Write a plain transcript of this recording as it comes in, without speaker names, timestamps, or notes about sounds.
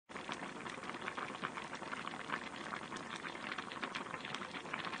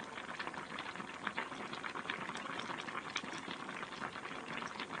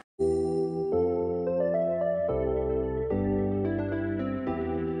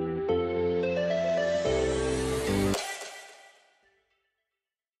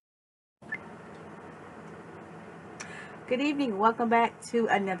Good evening, welcome back to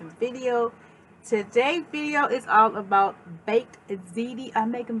another video. Today's video is all about baked ziti.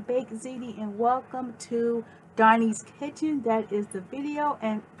 I'm making baked ziti, and welcome to Donnie's Kitchen. That is the video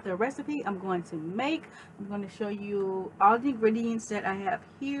and the recipe I'm going to make. I'm going to show you all the ingredients that I have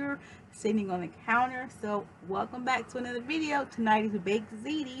here sitting on the counter. So welcome back to another video. Tonight is baked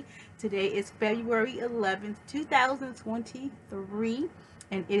ziti. Today is February 11th 2023,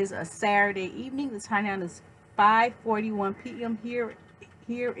 and it is a Saturday evening. The time now is 5:41 p.m. here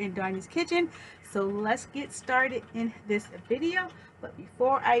in Donnie's Kitchen. So let's get started in this video. But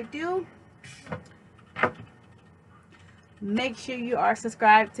before I do, make sure you are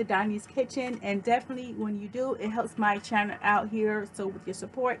subscribed to Donnie's Kitchen, and definitely when you do, it helps my channel out here. So with your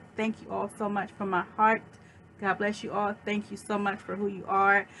support, thank you all so much from my heart. God bless you all. Thank you so much for who you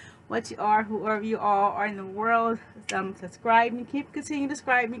are, what you are, whoever you all are in the world. Subscribing, continue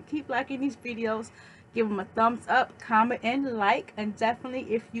subscribing, keep liking these videos. Give them a thumbs up, comment, and like. And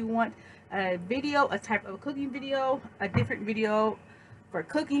definitely, if you want a video, a type of cooking video, a different video for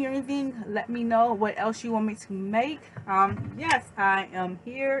cooking or anything, let me know what else you want me to make. Yes, I am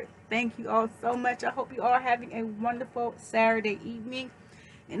here. Thank you all so much. I hope you all are having a wonderful Saturday evening,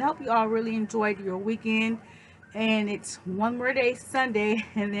 and I hope you all really enjoyed your weekend. And it's one more day, Sunday,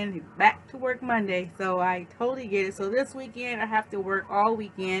 and then back to work Monday. So I totally get it. So this weekend I have to work all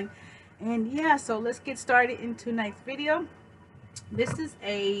weekend. And yeah, so let's get started in tonight's video. This is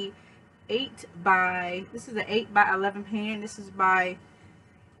a 8 by 11 pan. This is by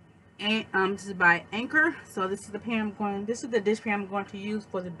Anchor. So this is the pan this is the dish pan I'm going to use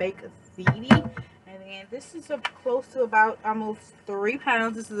for the baked ziti. And then this is close to about almost 3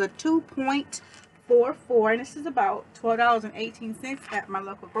 pounds. This is a 2.44, and this is about $12.18 at my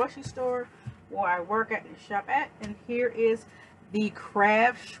local grocery store where I work at and shop at. And here is the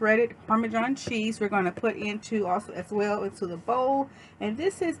KRAFT shredded Parmesan cheese we're going to put into as well into the bowl. And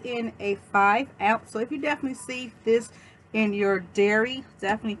this is in a 5 ounce. So if you definitely see this in your dairy,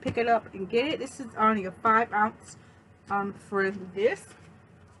 definitely pick it up and get it. This is only a 5 ounce for this.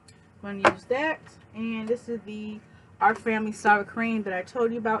 I'm going to use that. And this is the Our Family sour cream that I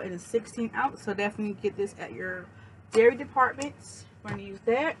told you about in a 16 ounce. So definitely get this at your dairy departments. I'm going to use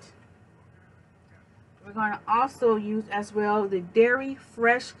that. We're going to also use as well the dairy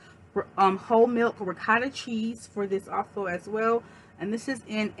fresh whole milk ricotta cheese for this also as well. And this is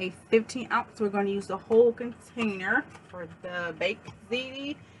in a 15 ounce. We're going to use the whole container for the baked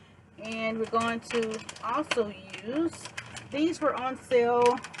ziti. And we're going to also use, these were on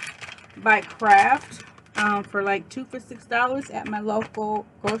sale by KRAFT for like 2 for $6 at my local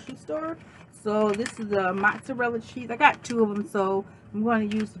grocery store. So this is the mozzarella cheese. I got 2 of them, so I'm going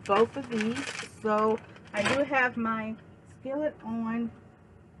to use both of these. So I do have my skillet on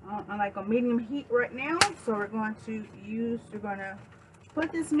like a medium heat right now. So we're going to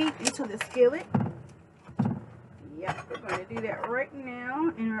put this meat into the skillet. Yep, we're going to do that right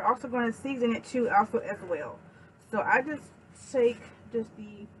now. And we're also going to season it too also as well. So I just take the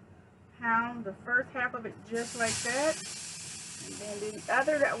first half of it just like that. And then do the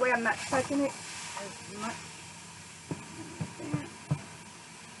other, that way I'm not touching it as much.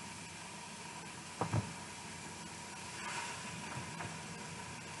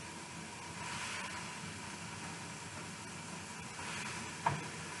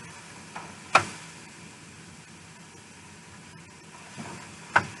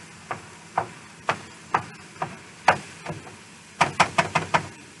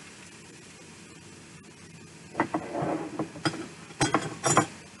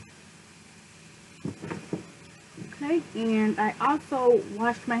 And I also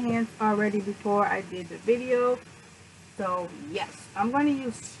washed my hands already before I did the video. So yes, I'm going to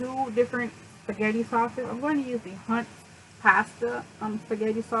use 2 different spaghetti sauces. I'm going to use the Hunt pasta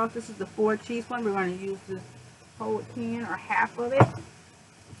spaghetti sauce. This is the 4 cheese one. We're going to use this whole can or half of it.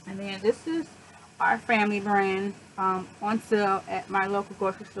 And then this is Our Family brand on sale at my local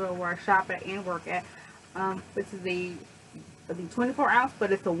grocery store where I shop at and work at. This is the 24 ounce,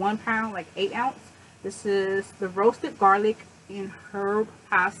 but it's a 1 pound, like 8 ounce. This is the roasted garlic and herb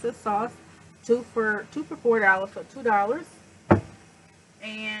pasta sauce, 2 for $4, so $2.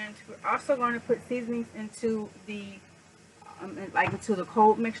 And we're also going to put seasonings into the into the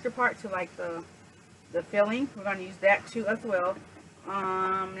cold mixture part, to like the filling. We're going to use that too as well.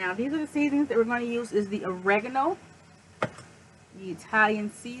 Now these are the seasonings that we're going to use. Is the oregano, the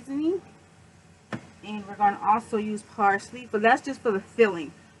Italian seasoning, and we're going to also use parsley, but that's just for the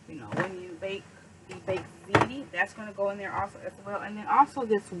filling. You know, when you bake the baked ziti, that's going to go in there also as well. And then also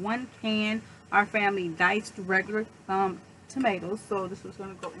this 1 can Our Family diced regular tomatoes, so this is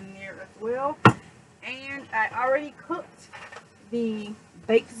going to go in there as well. And I already cooked the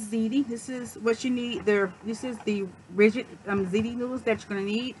baked ziti. This is what you need. This is the rigid ziti noodles that you're going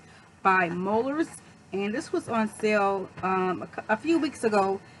to need by Molars. And this was on sale a few weeks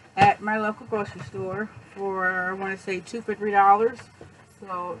ago at my local grocery store for, I want to say, 2 for $3.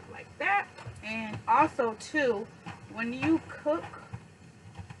 So like that. And also too, when you cook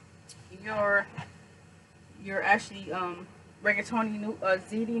your actually rigatoni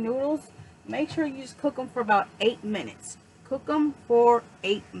ziti noodles, make sure you just cook them for about 8 minutes. Cook them for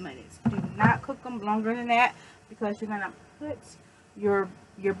 8 minutes. Do not cook them longer than that, because you're gonna put your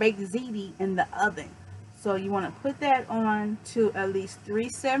baked ziti in the oven. So you want to put that on to at least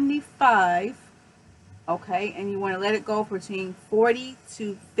 375. Okay, and you want to let it go for between 40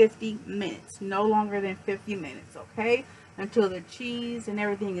 to 50 minutes, no longer than 50 minutes, okay, until the cheese and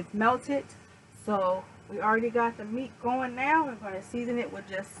everything is melted. So we already got the meat going now. We're going to season it with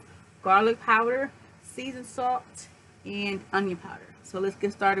just garlic powder, seasoned salt, and onion powder. So let's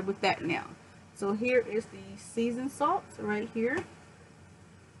get started with that now. So here is the seasoned salt right here.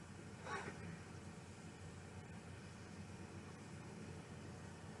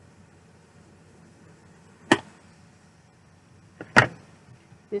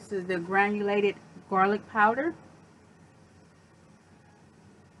 This is the granulated garlic powder.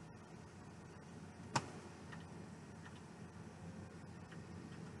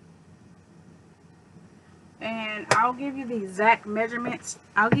 And I'll give you the exact measurements.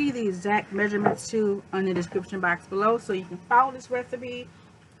 I'll give you the exact measurements too in the description box below, so you can follow this recipe.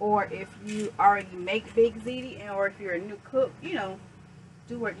 Or if you already make baked ziti, or if you're a new cook, you know,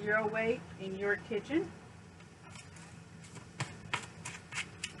 do it your way in your kitchen.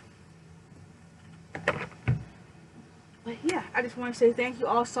 But yeah, I just want to say thank you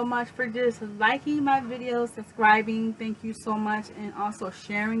all so much for just liking my videos, subscribing. Thank you so much. And also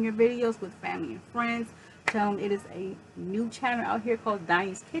sharing your videos with family and friends. Tell them it is a new channel out here called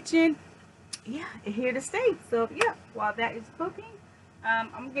Diane's Kitchen. Yeah, it's here to stay. So yeah, while that is cooking, I'm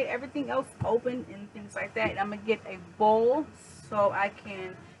going to get everything else open and things like that. And I'm going to get a bowl so I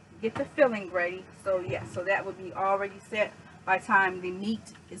can get the filling ready. So yeah, so that would be already set by the time the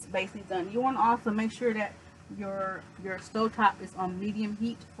meat is basically done. You want to also make sure that your stovetop is on medium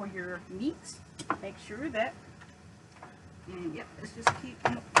heat for your meat. Make sure that. And yeah, let's just keep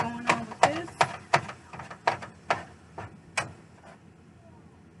going on with this.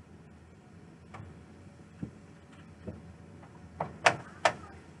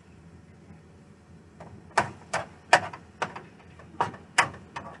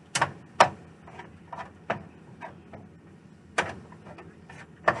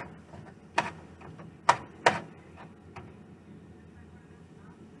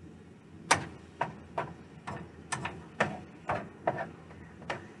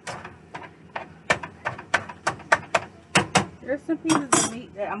 There's some pieces of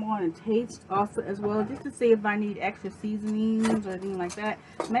meat that I'm going to taste also as well, just to see if I need extra seasonings or anything like that.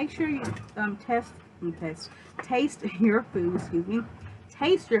 Make sure you taste your food, excuse me.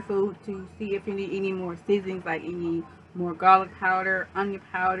 Taste your food to see if you need any more seasonings, like any more garlic powder, onion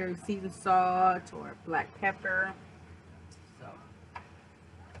powder, seasoned salt, or black pepper. So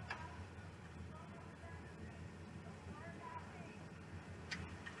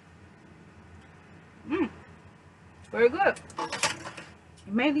very good.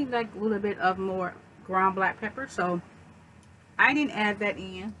 You may need like a little bit of more ground black pepper, so I didn't add that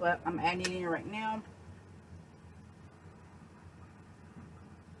in, but I'm adding it in right now.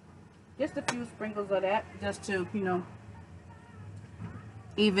 Just a few sprinkles of that, just to, you know,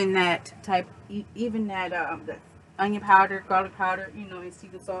 even that the onion powder, garlic powder, you know, and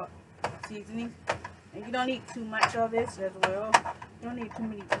seasoned salt seasoning. And you don't need too much of this as well. You don't need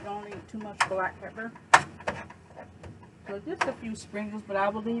too much black pepper. So just a few sprinkles, but I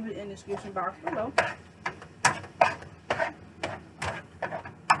will leave it in the description box below.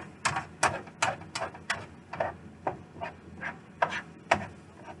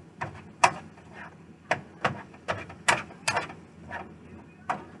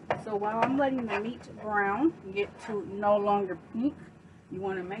 So while I'm letting the meat brown get to no longer pink, you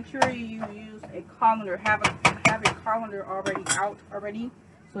want to make sure you use a colander. Have a colander already out already,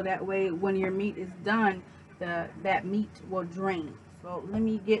 so that way when your meat is done, that meat will drain. So let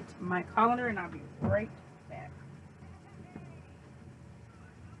me get my colander and I'll be right back.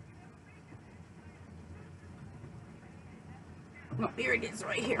 Oh, there it is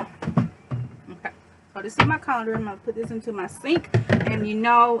right here. Okay, so this is my colander. I'm going to put this into my sink. And you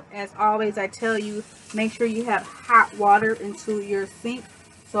know, as always, I tell you, make sure you have hot water into your sink.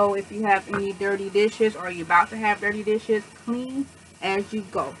 So if you have any dirty dishes, or you're about to have dirty dishes, clean as you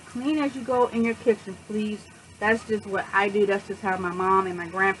go. Clean as you go in your kitchen, please. That's just what I do. That's just how my mom and my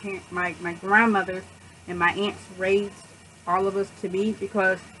grandparents, my grandmothers and my aunts raised all of us to be,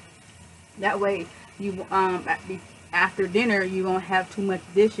 because that way you after dinner you won't have too much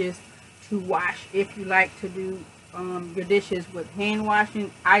dishes to wash. If you like to do your dishes with hand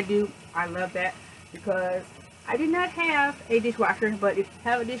washing, I do. I love that, because I do not have a dishwasher, but if you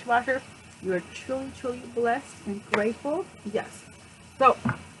have a dishwasher, you are truly blessed and grateful. Yes. So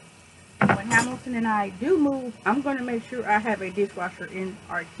when Hamilton and I do move, I'm going to make sure I have a dishwasher in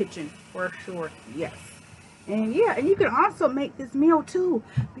our kitchen for sure. Yes. And yeah, and you can also make this meal too,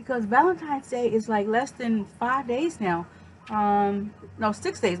 because Valentine's Day is like less than 5 days now. No,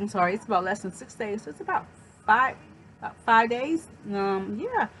 6 days. I'm sorry. It's about less than 6 days. So it's about five days.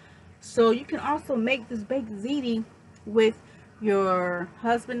 Yeah. So you can also make this baked ziti with your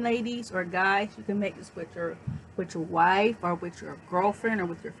husband, ladies, or guys. You can make this with your wife, or with your girlfriend, or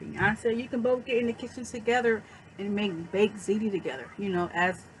with your fiance. You can both get in the kitchen together and make baked ziti together, you know,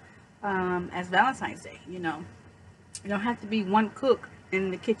 as Valentine's Day. You know, you don't have to be one cook in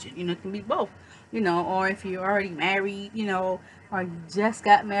the kitchen. You know, it can be both. You know, or if you're already married, you know, or you just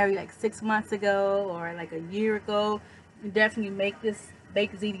got married like 6 months ago or like a year ago, you definitely make this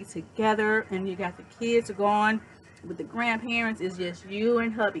baked ziti together, and you got the kids are gone with the grandparents. It's just you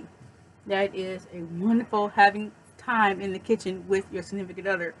and hubby. That is a wonderful having time in the kitchen with your significant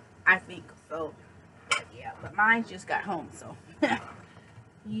other, I think. So yeah, but mine just got home, so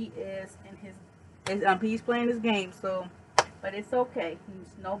he is in he's playing his game. So, but it's okay.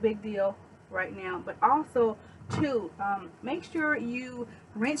 It's no big deal right now. But also too, make sure you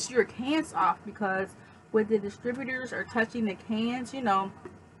rinse your cans off, because with the distributors are touching the cans, you know,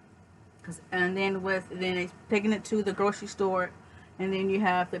 and then they taking it to the grocery store, and then you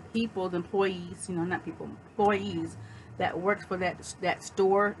have the people, the employees, you know, not people, employees that works for that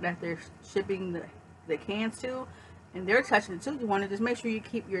store that they're shipping the cans to, and they're touching it too. You want to just make sure you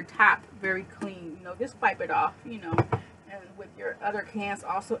keep your top very clean, you know, just wipe it off, you know. And with your other cans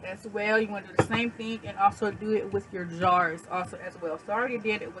also as well, you want to do the same thing, and also do it with your jars also as well. So I already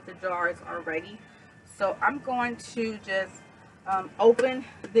did it with the jars already. So I'm going to just open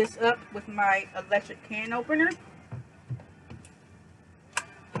this up with my electric can opener.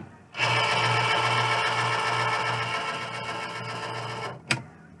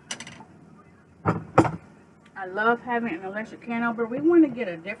 I love having an electric can opener. We want to get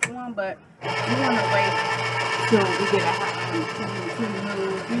a different one, but we want to wait till we get a hot one till we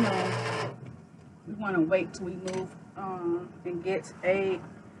move. You know, we want to wait till we move and get a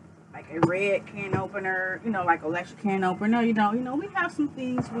red can opener. You know, like electric can opener. You know, we have some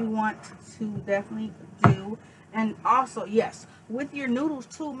things we want to definitely do. And also, yes, with your noodles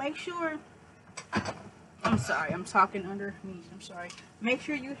too, make sure. I'm sorry, I'm talking under me. I'm sorry. Make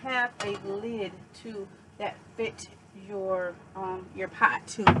sure you have a lid too that fit your pot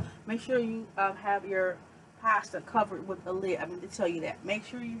too. Make sure you have your pasta covered with the lid. I mean to tell you that. Make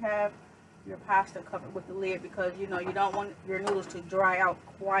sure you have your pasta covered with the lid, because you know you don't want your noodles to dry out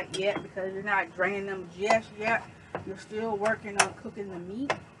quite yet, because you're not draining them just yet. You're still working on cooking the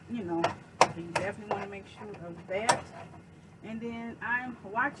meat. You know, so you definitely want to make sure of that. And then I'm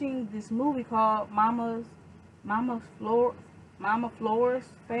watching this movie called Mama Flora's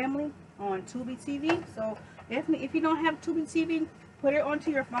Family on Tubi TV. So if you don't have Tubi TV, put it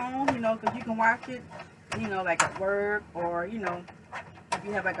onto your phone, you know, because you can watch it, you know, like at work, or you know, if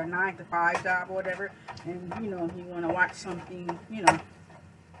you have like a 9-to-5 job or whatever, and you know you want to watch something, you know,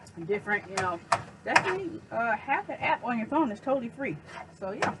 different, you know, definitely have the app on your phone. It's totally free. So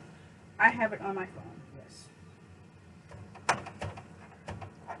yeah, I have it on my phone.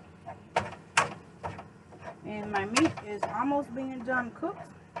 And my meat is almost being done cooked.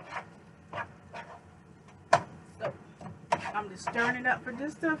 So I'm just stirring it up for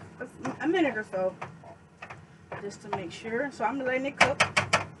just a minute or so, just to make sure. So I'm letting it cook,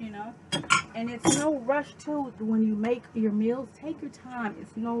 you know. And it's no rush too when you make your meals. Take your time.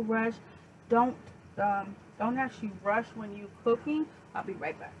 It's no rush. Don't actually rush when you're cooking. I'll be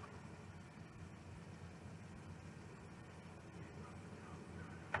right back.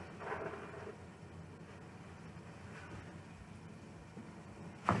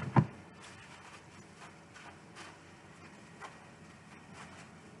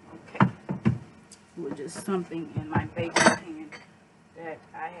 With just something in my baking pan that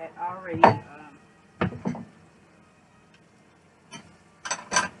I had already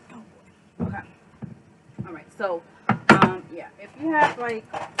okay. All right, so yeah, if you have like,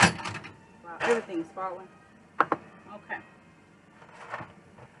 wow, everything's falling. Okay.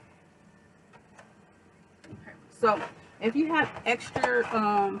 So If you have extra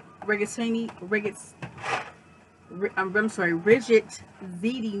rigid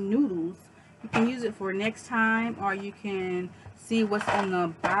ziti noodles, you can use it for next time, or you can see what's on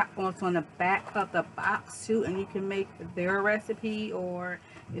the back of the box too, and you can make their recipe. Or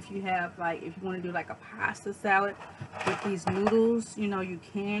if you have, like, if you want to do like a pasta salad with these noodles, you know, you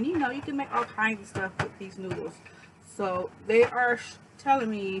can make all kinds of stuff with these noodles. So they are telling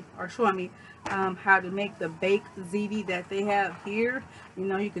me, or showing me, how to make the baked ziti that they have here. You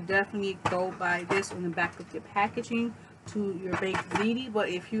know, you could definitely go by this on the back of your packaging to your baked ziti. But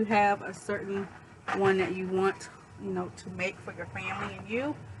if you have a certain one that you want, you know, to make for your family and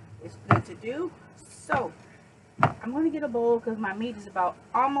you, it's good to do. So I'm going to get a bowl because my meat is about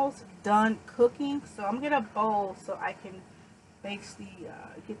almost done cooking. So I'm going to get a bowl so I can basically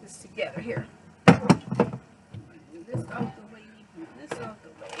get this together here. This out the way. This out the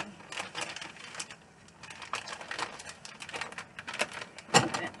way.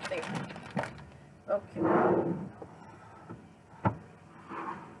 There. Okay.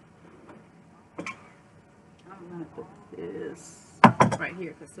 I'm gonna put this right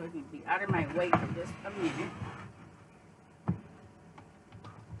here because so it can be out of my way for just a minute.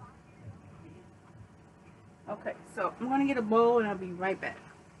 Okay, so I'm gonna get a bowl and I'll be right back.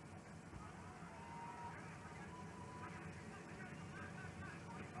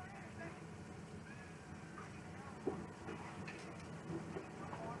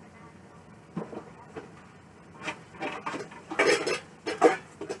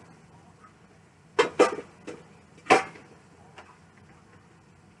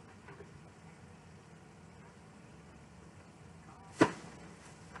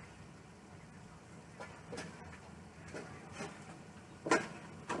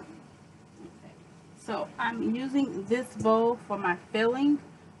 So I'm using this bowl for my filling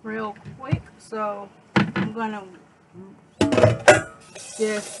real quick. So I'm gonna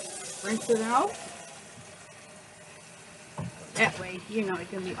just rinse it out. That way, you know, it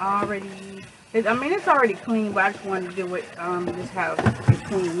can be already, I mean, it's already clean, but I just wanted to do it, just have it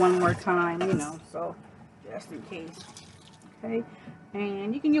clean one more time, you know, so just in case. Okay,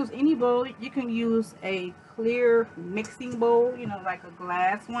 and you can use any bowl. You can use a clear mixing bowl, you know, like a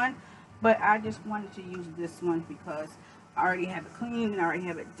glass one, but I just wanted to use this one because I already have it clean and I already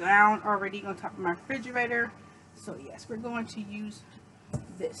have it down already on top of my refrigerator. So yes, we're going to use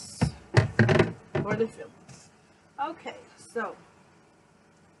this for the filling. Okay, so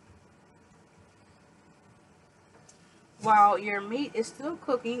while your meat is still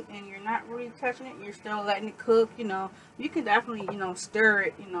cooking and you're not really touching it, you're still letting it cook, you know, you can definitely, you know, stir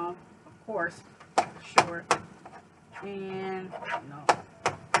it, you know, of course, sure. And, you know,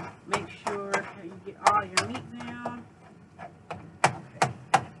 make sure that you get all your meat down. Okay.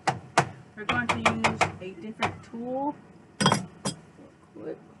 We're going to use a different tool.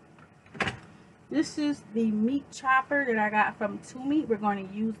 This is the meat chopper that I got from 2 Meat. We're going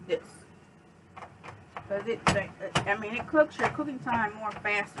to use this. Because I mean, it cooks your cooking time more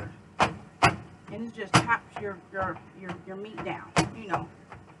faster. And it just chops your meat down, you know.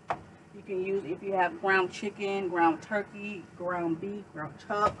 You can use, if you have ground chicken, ground turkey, ground beef, ground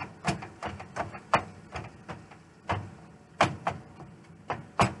chuck.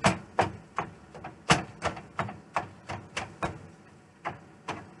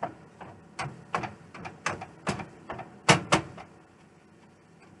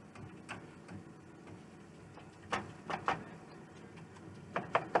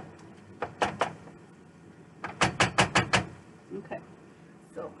 Okay,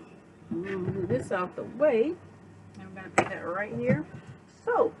 so I'm going to move this out the way. I'm going to put that right here.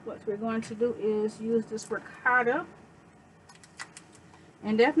 So what we're going to do is use this ricotta.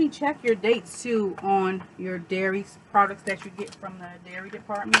 And definitely check your dates too on your dairy products that you get from the dairy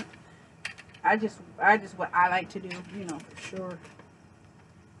department. I just what I like to do, you know, for sure.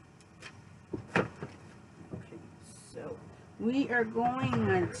 Okay, so we are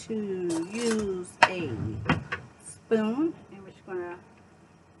going to use a spoon, and we're just gonna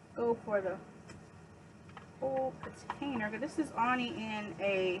go for the whole container. This is only in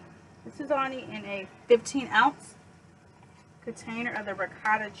a 15-ounce container of the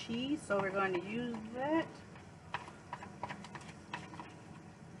ricotta cheese, so we're going to use that.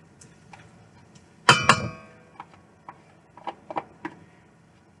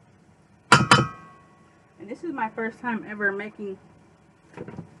 And this is my first time ever making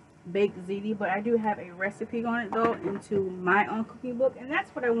baked ziti, but I do have a recipe on it though into my own cooking book, and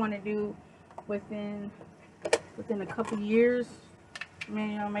that's what I want to do within a couple years. I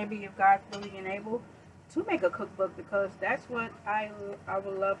mean, you know, maybe if God's willing and able to make a cookbook, because that's what I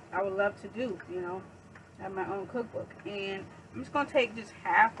would love to do, you know, I have my own cookbook. And I'm just going to take just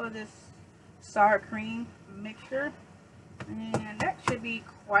half of this sour cream mixture. And that should be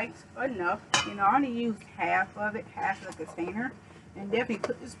quite enough. You know, I only used half of it, half of the container. And definitely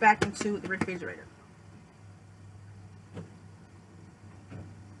put this back into the refrigerator.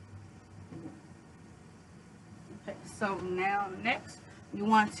 Okay, so now next, you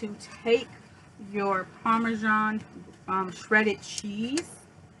want to take your Parmesan shredded cheese.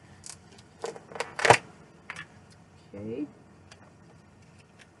 Okay.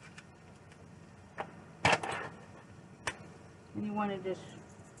 And you want to just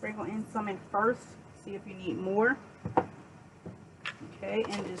sprinkle in some in first, see if you need more. Okay,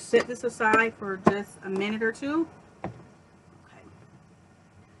 and just set this aside for just a minute or two. Okay.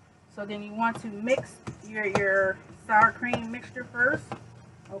 So then you want to mix your sour cream mixture first.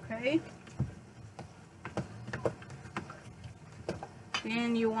 Okay.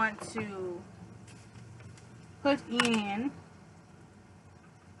 Then you want to put in,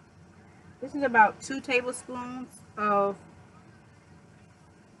 this is about 2 tablespoons of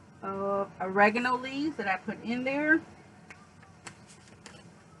oregano leaves that I put in there.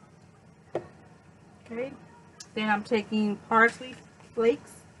 Okay, then I'm taking parsley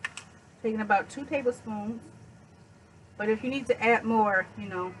flakes, taking about 2 tablespoons. But if you need to add more, you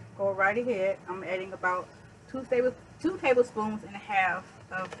know, go right ahead. I'm adding about 2 tablespoons and a half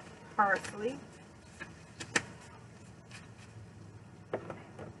of parsley.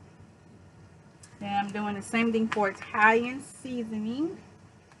 Then I'm doing the same thing for Italian seasoning.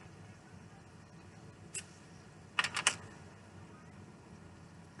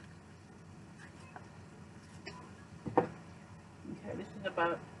 Okay, this is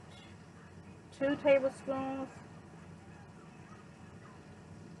about 2 tablespoons.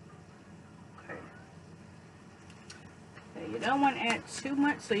 Okay. Okay, you don't want to add too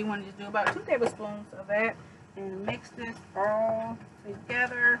much, so you want to just do about 2 tablespoons of that and mix this all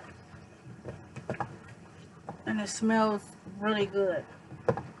together. And it smells really good.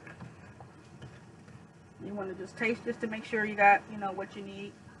 You want to just taste this to make sure you got, you know, what you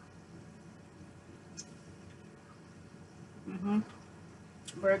need.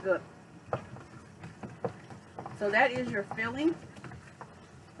 Very good. So that is your filling.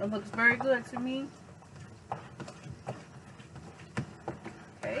 It looks very good to me.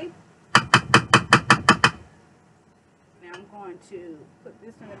 Okay. Now I'm going to put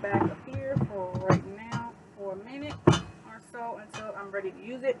this in the back up here for right now for a minute or so until I'm ready to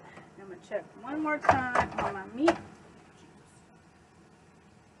use it. I'm going to check one more time on my meat.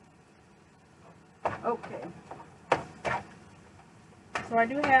 Okay. So I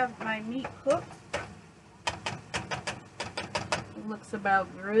do have my meat cooked. It looks about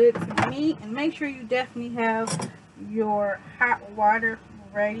good to me. And make sure you definitely have your hot water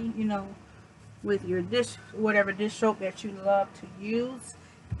ready, you know, with your dish, whatever dish soap that you love to use.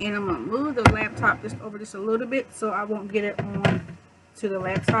 And I'm going to move the laptop just over just a little bit so I won't get it on to the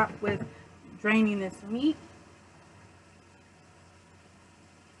laptop with draining this meat.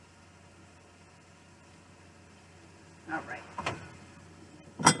 Alright.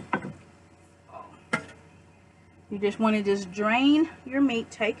 You just want to just drain your meat.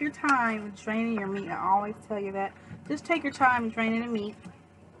 Take your time with draining your meat. I always tell you that. Just take your time draining the meat.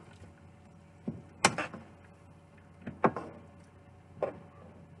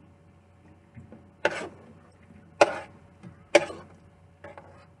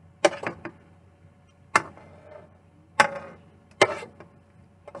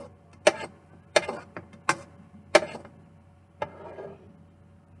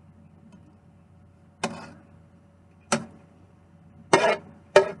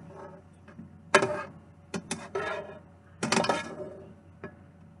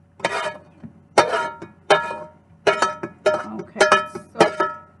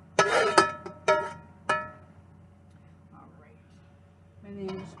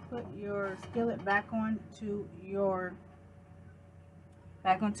 Put your skillet back onto your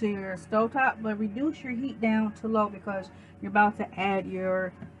stovetop, but reduce your heat down to low because you're about to add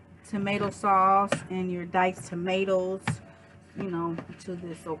your tomato sauce and your diced tomatoes, you know, to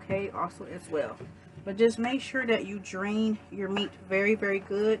this, okay, also as well. But just make sure that you drain your meat very, very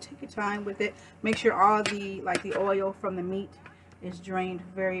good. Take your time with it. Make sure all the oil from the meat is drained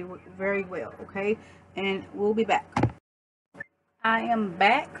very, very well, okay? And we'll be back. I am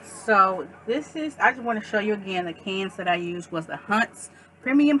back. So this is, I just want to show you again, the cans that I used was the Hunt's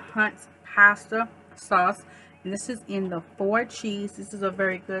Premium Hunt's pasta sauce, and this is in the 4 cheese. This is a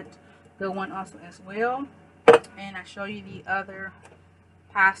very good one also as well. And I show you the other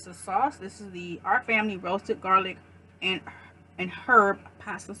pasta sauce. This is the Our Family roasted garlic and herb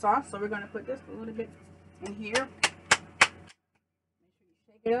pasta sauce. So we're going to put this a little bit in here. Make sure you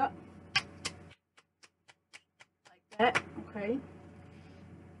shake it up like that. Okay.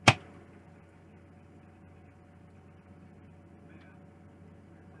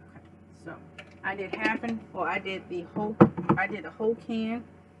 So I did I did the whole can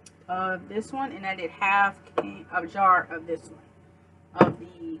of this one, and I did half a jar of this one, of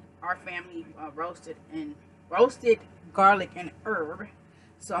the Our Family roasted garlic and herb.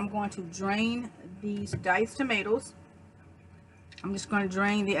 So I'm going to drain these diced tomatoes. I'm just going to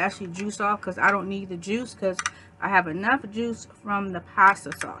drain the actual juice off because I don't need the juice because I have enough juice from the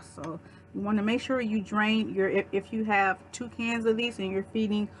pasta sauce. So you want to make sure you drain your, if you have 2 cans of these and you're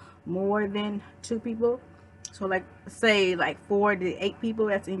feeding more than 2 people, so like say like 4 to 8 people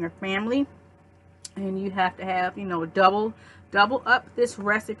that's in your family, and you have to have, you know, double up this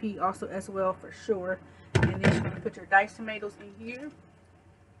recipe also as well for sure. And then you're going to put your diced tomatoes in here.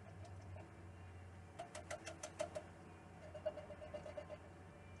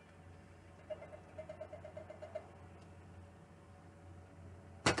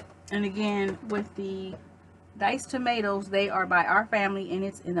 And again, with the diced tomatoes, they are by Our Family, and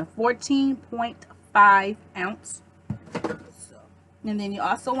it's in a 14.5 ounce. So, and then you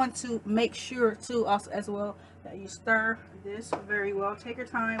also want to make sure too, also as well, that you stir this very well. Take your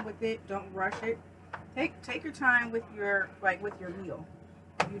time with it. Don't rush it. Take your time with your meal.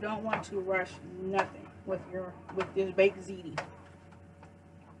 You don't want to rush nothing with this baked ziti.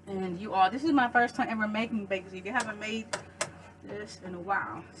 And you all, this is my first time ever making baked ziti. I haven't made this in a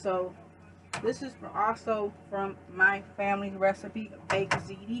while, so this is also from my family's recipe of baked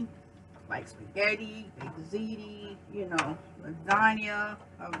ziti, like spaghetti, baked ziti, you know, lasagna.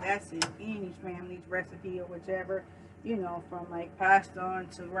 That's in any family's recipe or whichever, you know, from like passed on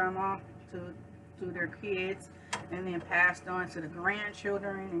to grandma to their kids, and then passed on to the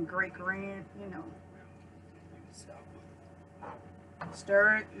grandchildren and great-grand, you know. So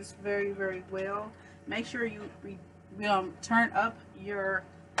stir it just very, very well. Make sure you turn up your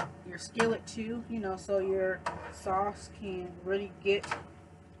skillet too, you know, so your sauce can really get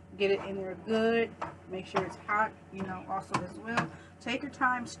it in there good. Make sure it's hot, you know, also as well. Take your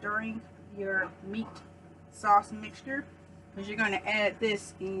time stirring your meat sauce mixture, because you're going to add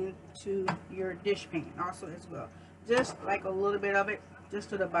this into your dish pan also as well. Just like a little bit of it, just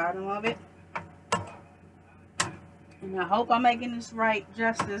to the bottom of it. And I hope I'm making this right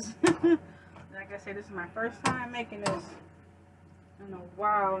justice. Like I said, this is my first time making this in a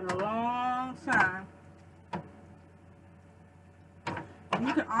while, in a long time. And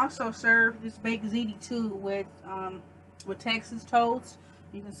you can also serve this baked ziti too with Texas toast.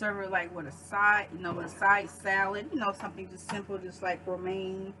 You can serve it like with a side, you know, with a side salad, you know, something just simple, just like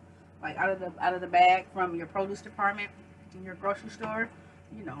romaine, like out of the bag from your produce department in your grocery store.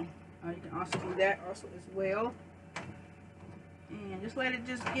 You know, you can also do that also as well. And just let it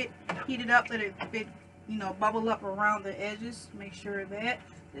just get heated up, let it you know, bubble up around the edges. Make sure that,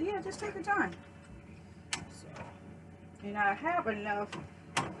 yeah, just take your time. So, and I have enough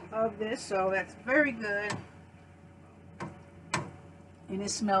of this, so that's very good. And it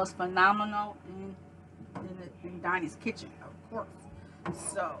smells phenomenal in Dinah's kitchen, of course.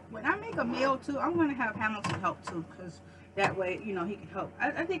 So when I make a meal too, I'm gonna have Hamilton help too, because that way, you know, he can help.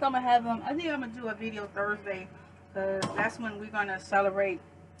 I think I'm gonna have him. I think I'm gonna do a video Thursday, because that's when we're gonna celebrate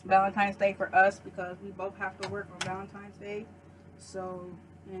Valentine's Day for us, because we both have to work on Valentine's Day. So,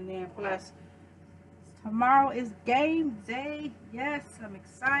 and then plus tomorrow is game day. Yes, I'm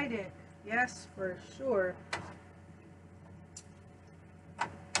excited. Yes, for sure. I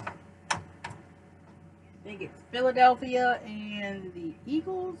think it's Philadelphia and the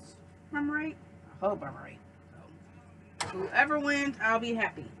Eagles. If I'm right. I hope I'm right. So, whoever wins, I'll be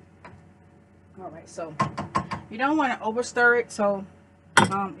happy. Alright, so you don't want to overstir it. So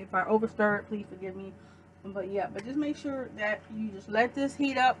if I overstir it, please forgive me. But yeah, but just make sure that you just let this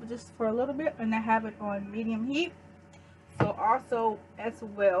heat up just for a little bit, and I have it on medium heat. So also as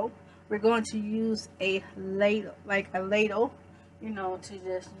well, we're going to use a ladle, like a ladle, you know, to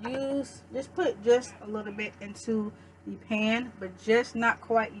just put just a little bit into the pan, but just not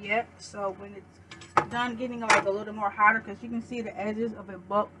quite yet. So when it's done getting like a little more hotter, because you can see the edges of it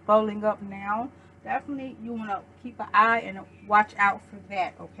bubbling up now, definitely you want to keep an eye and watch out for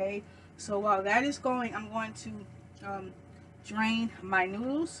that. Okay, so while that is going, I'm going to drain my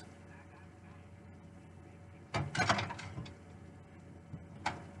noodles.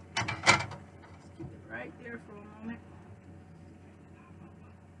 Right there for a moment.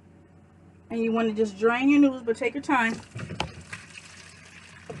 And you want to just drain your noodles, but take your time.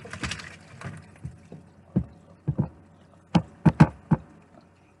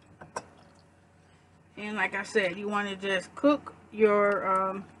 And like I said, you want to just cook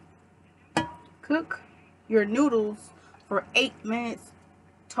your noodles for 8 minutes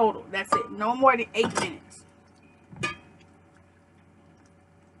total. That's it. No more than 8 minutes.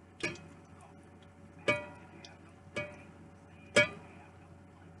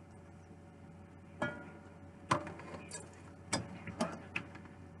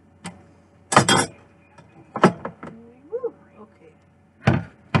 Woo, okay.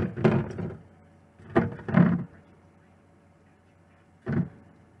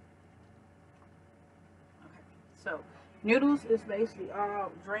 So noodles is basically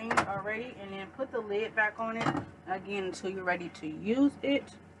all drained already, and then put the lid back on it again until you're ready to use it.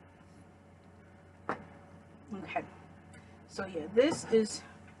 Okay, so yeah, this is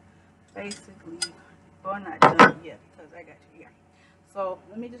basically, well, not done yet because I got you here. So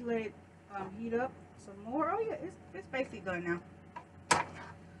let me just let it heat up some more. Oh yeah, it's basically done now.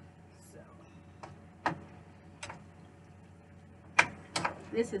 So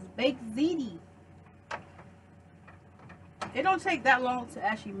this is baked ziti. It don't take that long to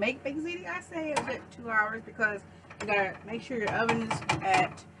actually make baked ziti. I say a good 2 hours because you gotta make sure your oven is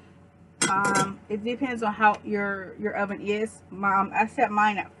at. It depends on how your oven is. I set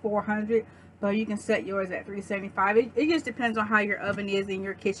mine at 400, but you can set yours at 375. It just depends on how your oven is in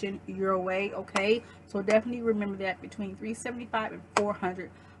your kitchen, your way. Okay, so definitely remember that between 375 and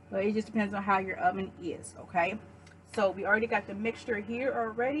 400. But it just depends on how your oven is. Okay, so we already got the mixture here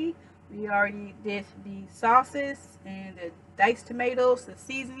already. We already did the sauces and the diced tomatoes, the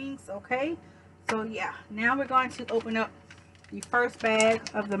seasonings. Okay, so yeah, now we're going to open up the first bag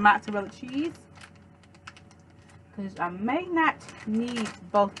of the mozzarella cheese, because I may not need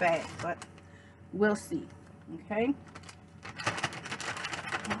both bags, but we'll see. Okay,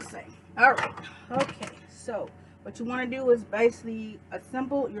 let's see. All right, okay, so what you want to do is basically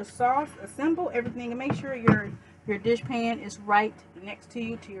assemble your sauce, assemble everything, and make sure your dish pan is right next to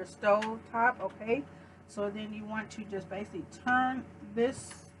you, to your stove top. Okay, so then you want to just basically turn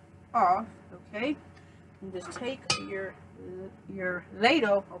this off. Okay, and just take your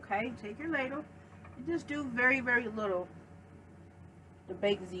ladle. Okay, take your ladle and just do very little the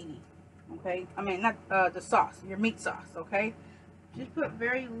baked ziti. Okay, I mean not the sauce, your meat sauce. Okay, just put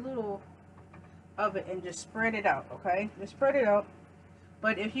very little of it and just spread it out. Okay, just spread it out,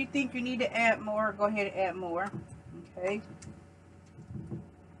 but if you think you need to add more, go ahead and add more. Okay,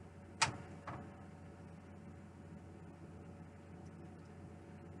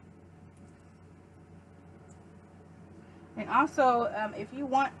 and also if you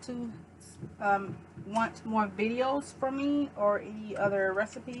want to want more videos from me or any other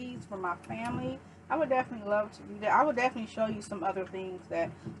recipes for my family, I would definitely love to do that. I would definitely show you some other things that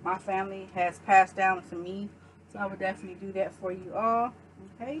my family has passed down to me, so I would definitely do that for you all.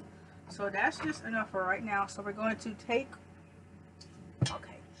 Okay, so that's just enough for right now. So we're going to take,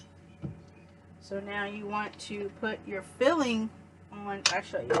 okay, so now you want to put your filling on. I'll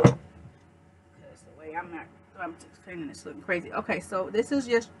show you, because the way I'm explaining this looking crazy. Okay, so this is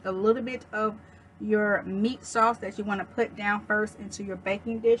just a little bit of your meat sauce that you want to put down first into your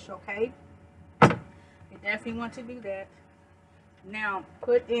baking dish. Okay, you definitely want to do that. Now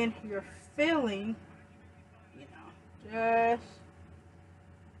put in your filling, you know, just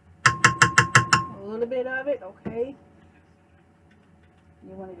a little bit of it. Okay,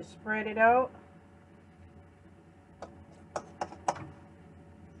 you want to just spread it out.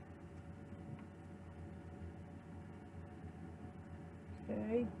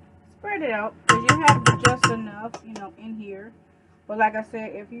 Okay, spread it out because you have just enough, you know, in here. But like I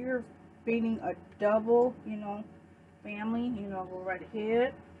said, if you're feeding a double, you know, family, you know, go right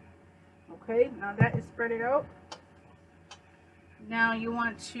ahead. Okay, now that is spread it out. Now you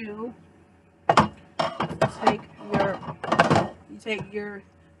want to take your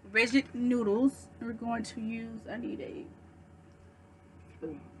rigid noodles. We're going to use, I need a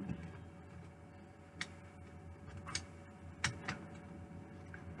spoon.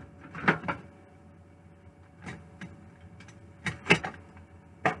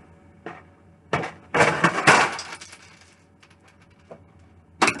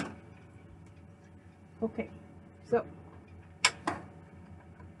 Okay, so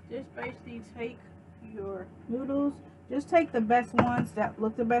just basically take your noodles. Just take the best ones that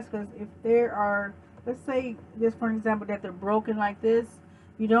look the best, because if there are, let's say just for example that they're broken like this,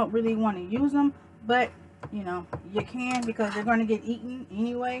 you don't really want to use them, but you know you can, because they're going to get eaten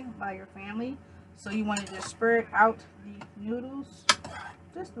anyway by your family. So you want to just spread out the noodles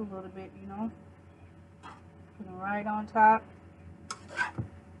just a little bit, you know, put them right on top.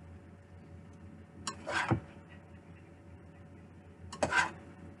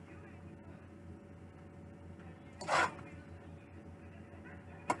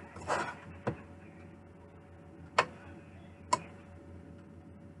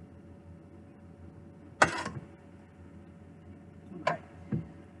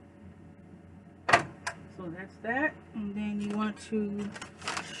 So that's that. And then you want to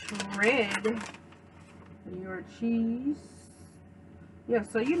shred your cheese. Yeah,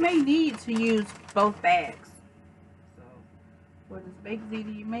 so you may need to use both bags. So for this baked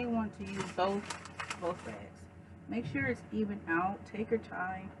ziti, you may want to use both bags. Make sure it's even out. Take your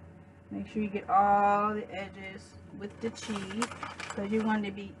time. Make sure you get all the edges with the cheese, because you want it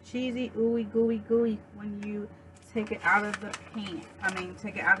to be cheesy, ooey, gooey, gooey when you take it out of the pan. I mean,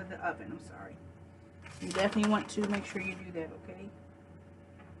 take it out of the oven. I'm sorry. You definitely want to make sure you do that, okay?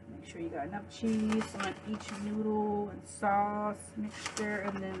 Make sure you got enough cheese on each noodle and sauce mixture,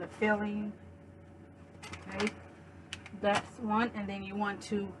 and then the filling. Okay, that's one. And then you want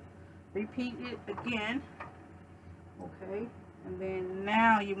to repeat it again. Okay, and then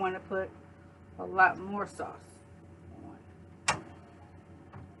now you want to put a lot more sauce on.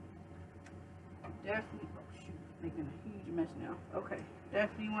 Definitely, oh shoot, making a huge mess now. Okay,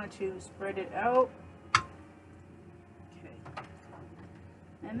 definitely want to spread it out. Okay,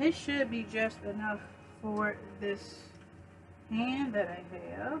 and this should be just enough for this pan that I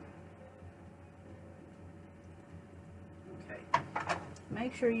have. Okay,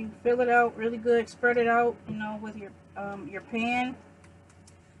 make sure you fill it out really good, spread it out, you know, with your pan.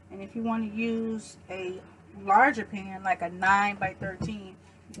 And if you want to use a larger pan, like a 9 by 13, you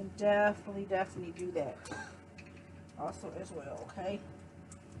can definitely do that also as well. Okay,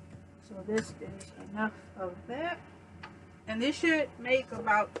 so this is enough of that, and this should make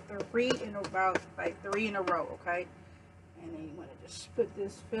about three in a row. Okay, and then you want to just put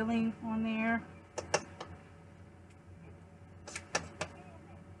this filling on there.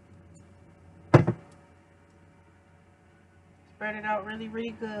 Spread it out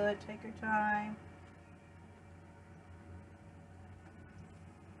really good. Take your time.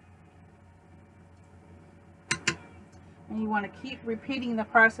 And you want to keep repeating the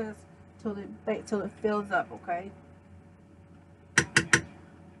process till it fills up, okay?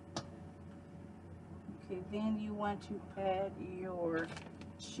 Okay, then you want to add your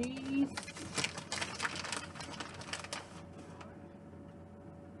cheese.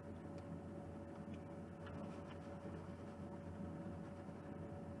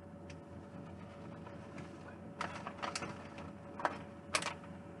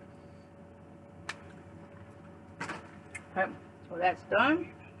 Okay, so that's done.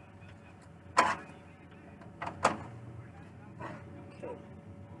 Okay.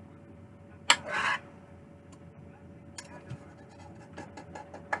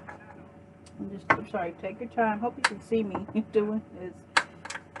 I'm sorry, take your time. Hope you can see me doing this.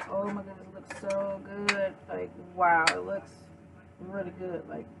 Oh my goodness, it looks so good. Like, wow, it looks really good.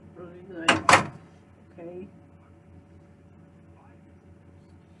 Like, really good. Okay.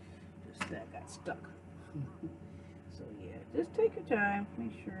 Just that got stuck. So yeah, just take your time,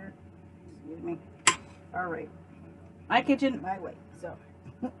 make sure. Excuse me. All right, my kitchen, my way. So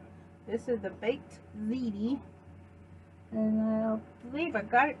this is the baked ziti, and I believe I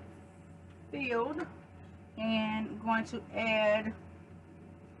got it filled. And I'm going to add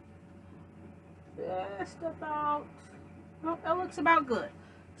just about. Well, that looks about good.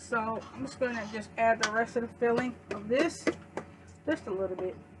 So I'm just gonna just add the rest of the filling of this, just a little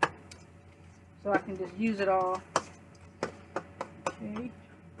bit, so I can just use it all. Okay,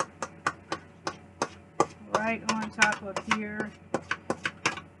 right on top of here,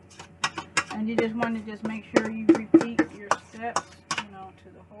 and you just want to just make sure you repeat your steps, you know, to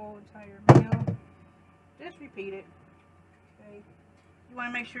the whole entire meal. Just repeat it. Okay, you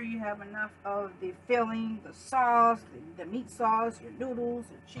want to make sure you have enough of the filling, the sauce, the meat sauce, your noodles,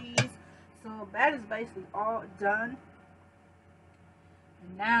 your cheese. So that is basically all done.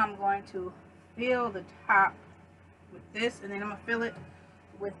 And now I'm going to fill the top with this, and then I'm gonna fill it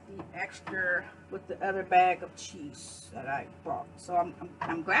with the other bag of cheese that I bought. So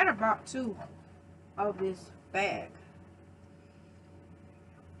I'm glad I bought 2 of this bag.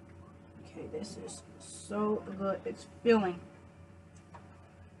 Okay, this is so good. It's filling.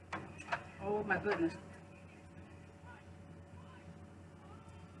 Oh my goodness.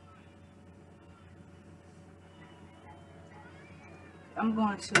 I'm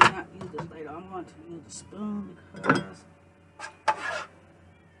going to not use this later. I'm going to use a spoon because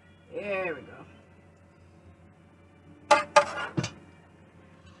there we go.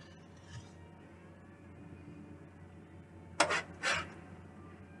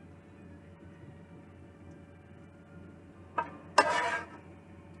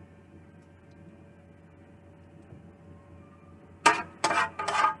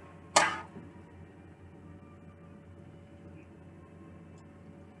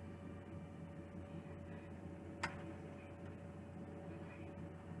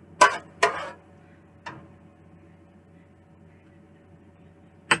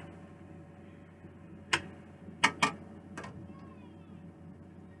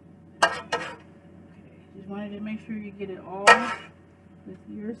 and then make sure you get it all with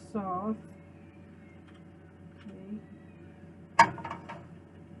your sauce. Okay.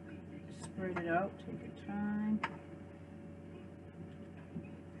 Spread it out. Take your time.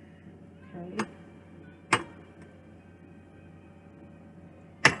 Okay.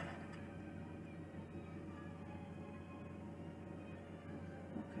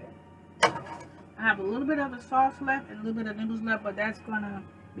 I have a little bit of the sauce left and a little bit of noodles left, but that's gonna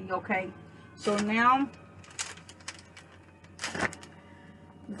be okay. So now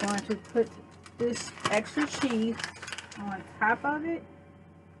I'm going to put this extra cheese on top of it.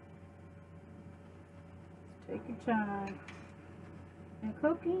 Take your time. And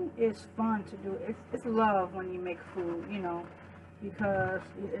cooking is fun to do. It's love when you make food, you know, because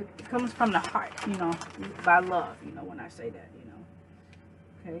it comes from the heart, you know, by love, you know, when I say that, you know.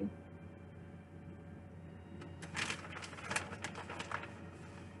 Okay.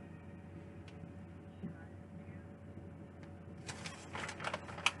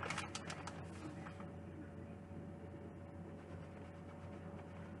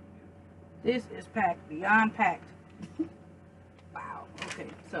 This is packed, beyond packed. Wow. Okay,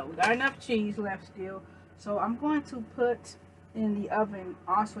 so we got enough cheese left still. So I'm going to put in the oven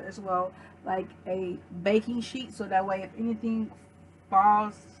also as well, like a baking sheet, so that way if anything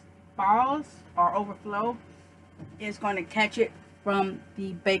falls or overflow, it's going to catch it from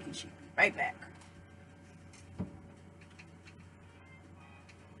the baking sheet. Right back.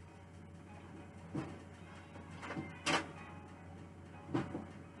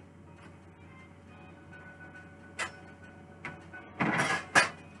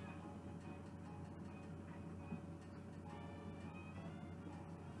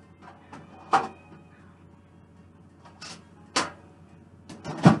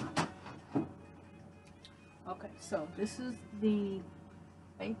 Okay, so this is the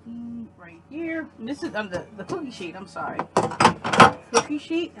baking right here. This is the cookie sheet. I'm sorry, cookie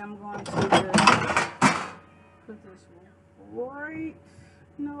sheet. I'm going to just put this right.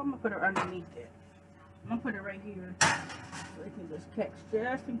 No, I'm gonna put it underneath it. I'm gonna put it right here so it can just catch,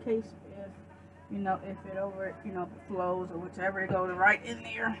 just in case if you know if it flows or whichever, it goes right in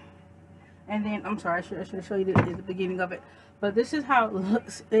there. And then I'm sorry, I should show you the beginning of it. But this is how it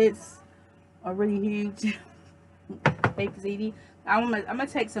looks. It's a really huge baked ziti. I'm gonna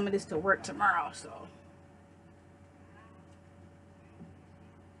take some of this to work tomorrow, so.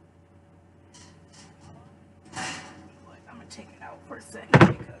 But I'm gonna take it out for a second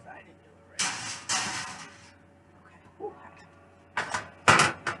because I didn't do it right. Okay. Ooh,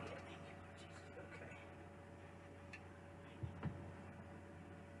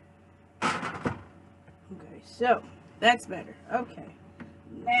 okay, so that's better. Okay,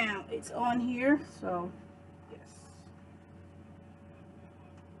 now it's on here, so yes.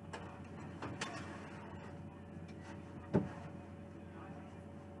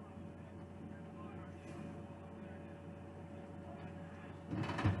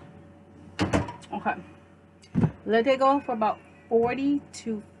 Okay, let it go for about 40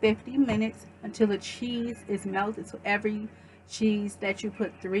 to 50 minutes until the cheese is melted. So every cheese that you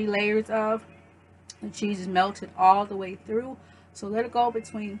put 3 layers of, the cheese is melted all the way through. So let it go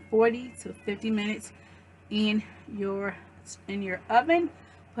between 40 to 50 minutes in your oven.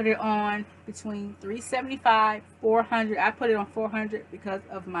 Put it on between 375, 400. I put it on 400 because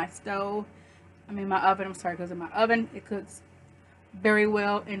of my stove. I mean my oven. I'm sorry, because of my oven. It cooks very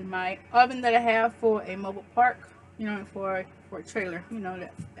well in my oven that I have for a mobile park, you know, for a trailer, you know,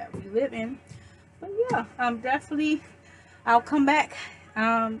 that we live in. But yeah, definitely I'll come back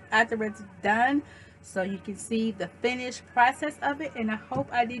after it's done so you can see the finished process of it. And I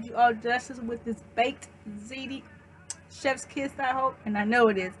hope I did you all justice with this baked ziti. Chef's kiss, I hope, and I know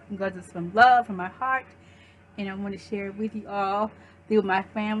it is, because it's from love, from my heart, and I want to share it with you all. Through my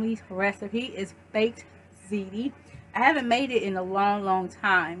family's recipe is baked ziti. I haven't made it in a long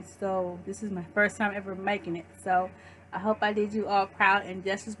time, so this is my first time ever making it. So I hope I did you all proud and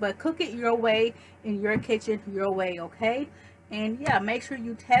justice, but cook it your way in your kitchen, your way, okay? And yeah, make sure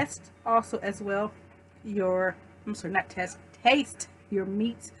you test also as well your, I'm sorry, not test, taste your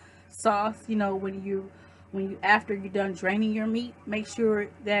meat sauce. You know, when you after you're done draining your meat, make sure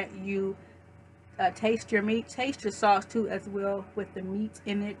that you taste your meat, taste your sauce too as well with the meat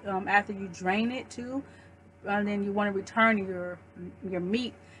in it after you drain it too. And then you want to return your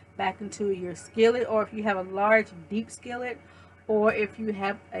meat back into your skillet, or if you have a large deep skillet, or if you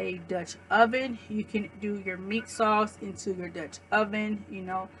have a Dutch oven, you can do your meat sauce into your Dutch oven. You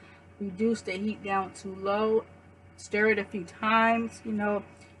know, reduce the heat down to low, stir it a few times, you know,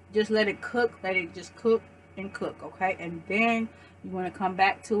 just let it cook, let it just cook and cook, okay? And then you want to come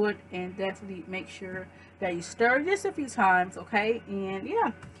back to it and definitely make sure Yeah, you stir this a few times, okay? And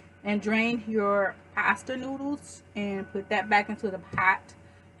yeah, and drain your pasta noodles and put that back into the pot.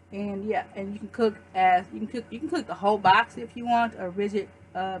 And yeah, and you can cook as you can cook the whole box if you want a rigid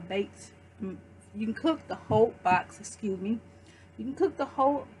baked. You can cook the whole box. Excuse me. You can cook the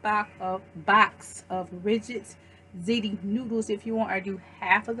whole box of rigid ziti noodles if you want, or do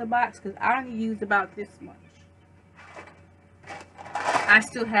half of the box because I only used about this much. I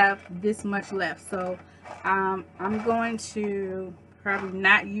still have this much left, so I'm going to probably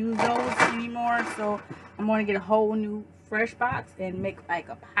not use those anymore. So I'm going to get a whole new fresh box and make like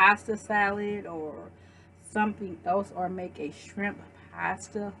a pasta salad or something else, or make a shrimp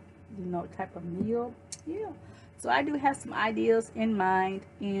pasta, you know, type of meal. Yeah, so I do have some ideas in mind,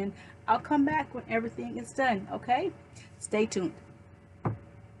 and I'll come back when everything is done. Okay, stay tuned.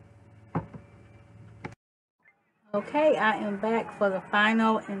 Okay, I am back for the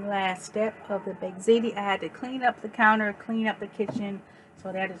final and last step of the baked ziti. I had to clean up the counter, clean up the kitchen,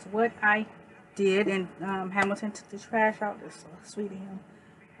 so that is what I did. And Hamilton took the trash out. That's so sweet of him.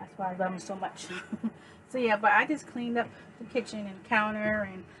 That's why I love him so much. So yeah, but I just cleaned up the kitchen and counter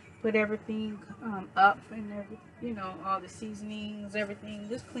and put everything up, and you know, all the seasonings, everything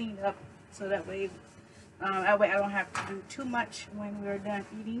just cleaned up, so that way I don't have to do too much when we're done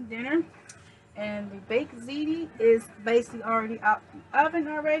eating dinner. And the baked ziti is basically already out the oven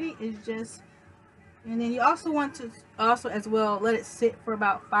already. It's just, and then you also want to also as well let it sit for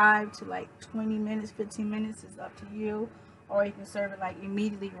about 5 to like 20 minutes, 15 minutes is up to you, or you can serve it like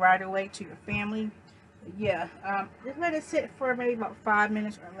immediately right away to your family. But yeah, just let it sit for maybe about 5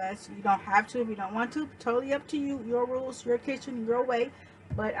 minutes or less. You don't have to if you don't want to. Totally up to you. Your rules, your kitchen, your way.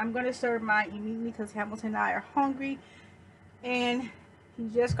 But I'm going to serve mine immediately because Hamilton and I are hungry, and he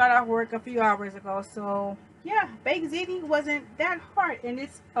just got off work a few hours ago. So yeah, baked ziti wasn't that hard, and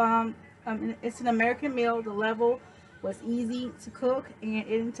it's an American meal. The level was easy to cook, and it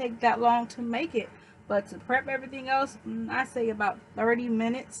didn't take that long to make it. But to prep everything else, I say about 30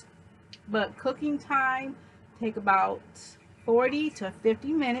 minutes. But cooking time take about 40 to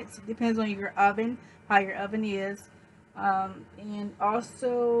 50 minutes. It depends on your oven, how your oven is. And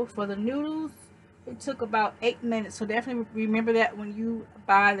also for the noodles, it took about 8 minutes. So definitely remember that when you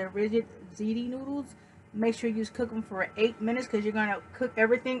buy the rigid ziti noodles, make sure you cook them for 8 minutes, because you're gonna cook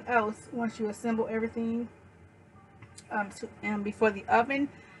everything else once you assemble everything and before the oven.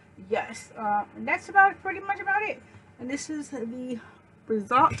 Yes, and that's pretty much about it. And this is the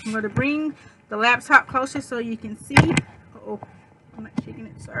result. I'm going to bring the laptop closer so you can see. Oh, I'm not shaking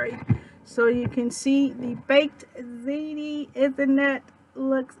it, sorry. So you can see the baked ziti. Isn't that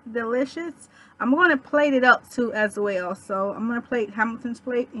looks delicious? I'm going to plate it up too as well. So I'm going to plate Hamilton's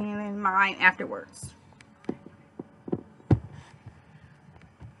plate and then mine afterwards.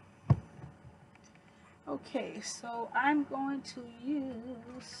 Okay, so I'm going to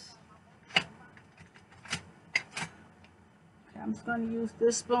use, I'm just going to use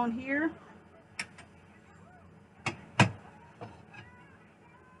this spoon here.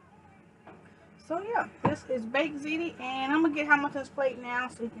 So yeah, this is baked ziti, and I'm gonna get Hamilton's plate now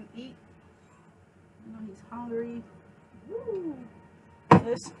so he can eat. I know he's hungry. Woo.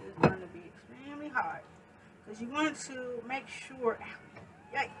 This is going to be extremely hard because you want to make sure.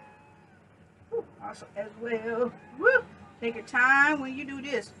 Yay. Woo. Also, as well, woo, take your time when you do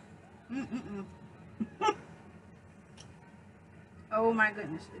this. Oh my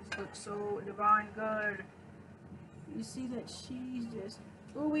goodness, it looks so divine good. You see that cheese just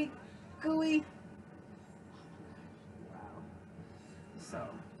gooey, gooey. Wow. So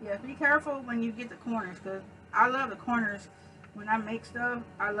yeah, be careful when you get the corners, because I love the corners. When I make stuff,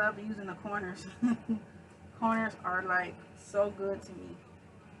 I love using the corners. Corners are like so good to me.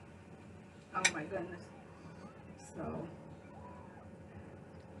 Oh my goodness. So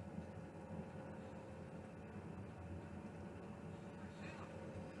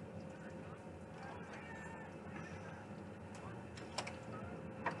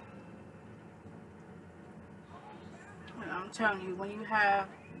I'm telling you, when you have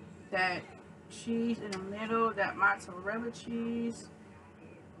that cheese in the middle, that mozzarella cheese,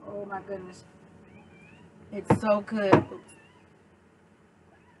 oh my goodness, it's so good. Oops.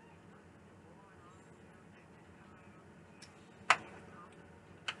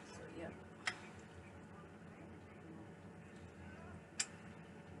 So yeah.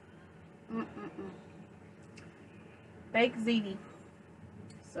 Baked ziti.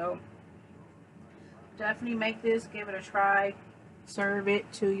 So definitely make this, give it a try, serve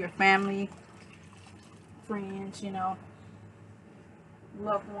it to your family, friends, you know,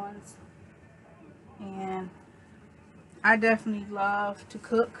 loved ones. And I definitely love to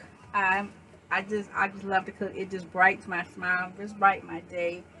cook. I just love to cook. It just brightens my smile, just brighten my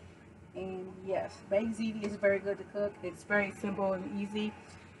day. And yes, baked ziti is very good to cook. It's very simple and easy.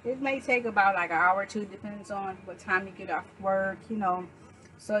 It may take about like an hour or two, depends on what time you get off work, you know.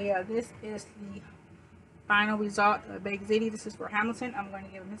 So yeah, this is the final result of baked ziti. This is for Hamilton. I'm going to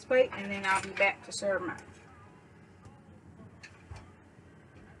give him his plate, and then I'll be back to serve mine.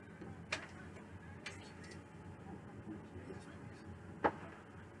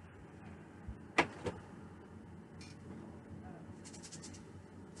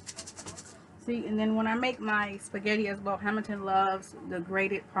 See, and then when I make my spaghetti as well, Hamilton loves the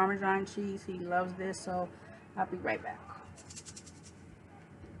grated Parmesan cheese. He loves this, so I'll be right back.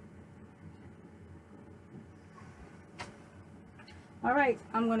 All right,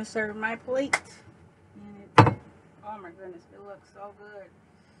 I'm going to serve my plate. And it, oh my goodness, it looks so good.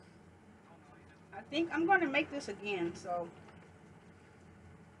 I think I'm going to make this again, so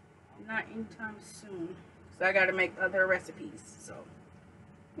not anytime soon. So I got to make other recipes, so.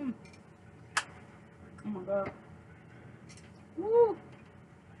 Oh my god. Woo!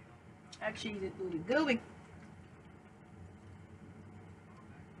 That cheese is really gooey.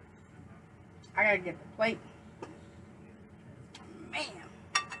 I gotta get the plate. Man.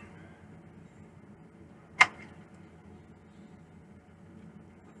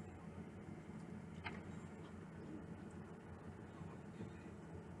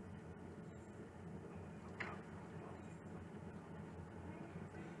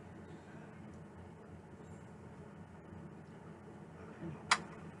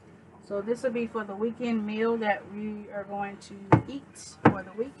 So this will be for the weekend meal that we are going to eat for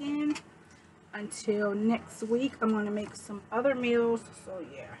the weekend. Until next week, I'm going to make some other meals. So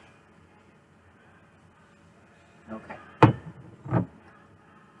yeah. Okay.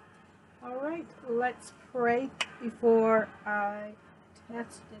 All right. Let's pray before I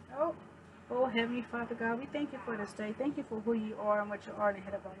test it out. Oh, Heavenly Father God, we thank you for this day. Thank you for who you are and what you are in the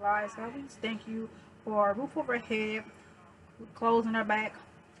head of our lives. God, we just thank you for a roof over our head, clothes on our back,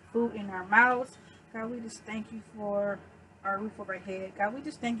 food in our mouths. God, we just thank you for our roof over our head. God, we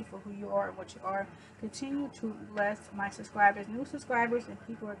just thank you for who you are and what you are. Continue to bless my subscribers, new subscribers, and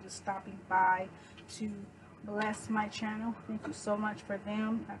people are just stopping by to bless my channel. Thank you so much for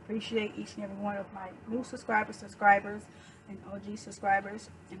them. I appreciate each and every one of my new subscribers, and OG subscribers.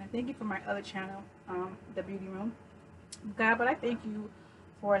 And I thank you for my other channel, The Beauty Room. God, but I thank you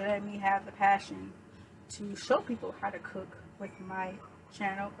for letting me have the passion to show people how to cook with my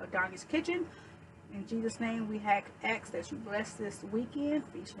channel, Adon's Kitchen. In Jesus' name, we ask that you bless this weekend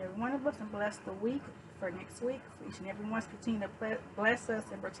for each and every one of us, and bless the week for next week for each and every one. Continue to bless us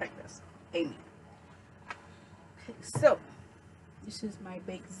and protect us. Amen. Okay, so this is my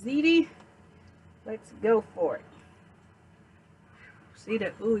baked ziti. Let's go for it. See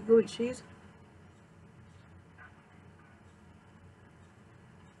that ooey gooey cheese?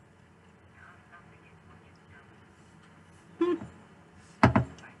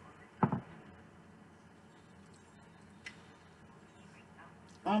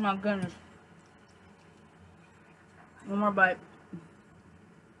 Oh my goodness. One more bite.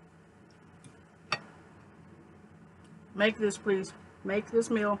 Make this, please. Make this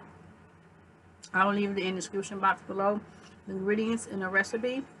meal. I will leave it in the description box below. The ingredients and the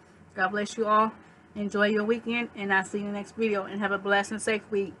recipe. God bless you all. Enjoy your weekend, and I'll see you in the next video. And have a blessed and safe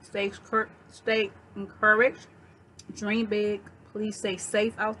week. Stay encouraged. Dream big. Please stay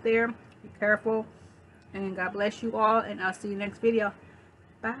safe out there. Be careful. And God bless you all. And I'll see you next video.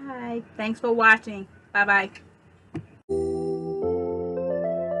 Bye. Thanks for watching. Bye-bye.